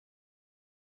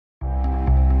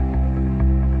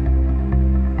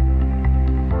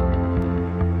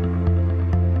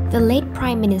The late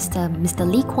Prime Minister Mr.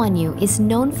 Lee Kuan Yew is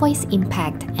known for his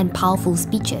impact and powerful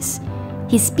speeches.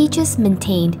 His speeches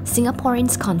maintained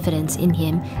Singaporeans' confidence in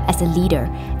him as a leader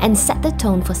and set the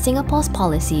tone for Singapore's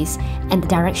policies and the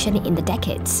direction in the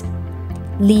decades.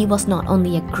 Lee was not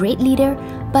only a great leader,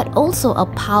 but also a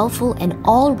powerful and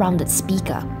all-rounded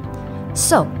speaker.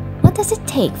 So, what does it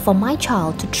take for my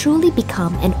child to truly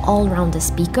become an all-rounder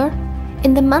speaker?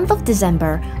 In the month of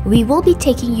December, we will be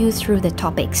taking you through the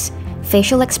topics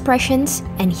facial expressions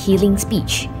and healing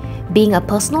speech, being a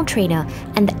personal trainer,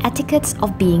 and the etiquettes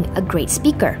of being a great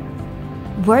speaker.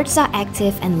 Words are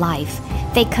active and live.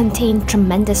 They contain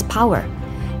tremendous power.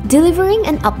 Delivering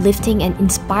an uplifting and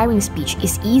inspiring speech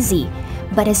is easy,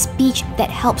 but a speech that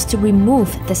helps to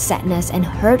remove the sadness and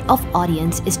hurt of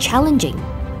audience is challenging.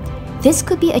 This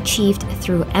could be achieved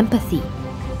through empathy,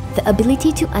 the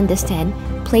ability to understand,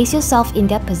 place yourself in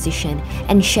their position,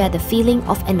 and share the feeling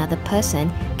of another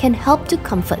person can help to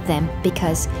comfort them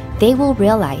because they will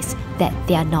realize that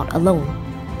they are not alone.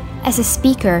 As a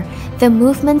speaker, the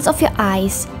movements of your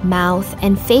eyes, mouth,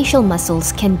 and facial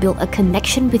muscles can build a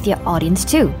connection with your audience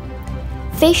too.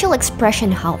 Facial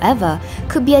expression, however,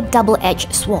 could be a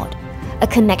double-edged sword. A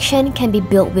connection can be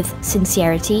built with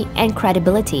sincerity and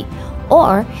credibility,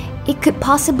 or it could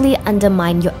possibly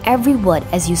undermine your every word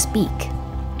as you speak.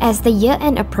 As the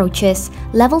year-end approaches,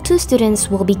 Level 2 students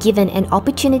will be given an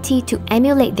opportunity to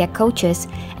emulate their coaches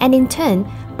and in turn,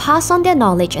 pass on their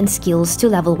knowledge and skills to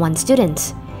Level 1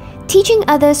 students. Teaching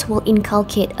others will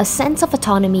inculcate a sense of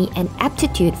autonomy and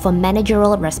aptitude for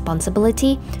managerial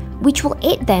responsibility, which will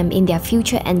aid them in their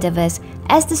future endeavors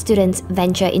as the students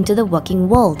venture into the working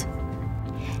world.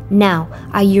 Now,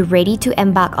 are you ready to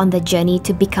embark on the journey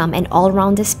to become an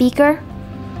all-rounder speaker?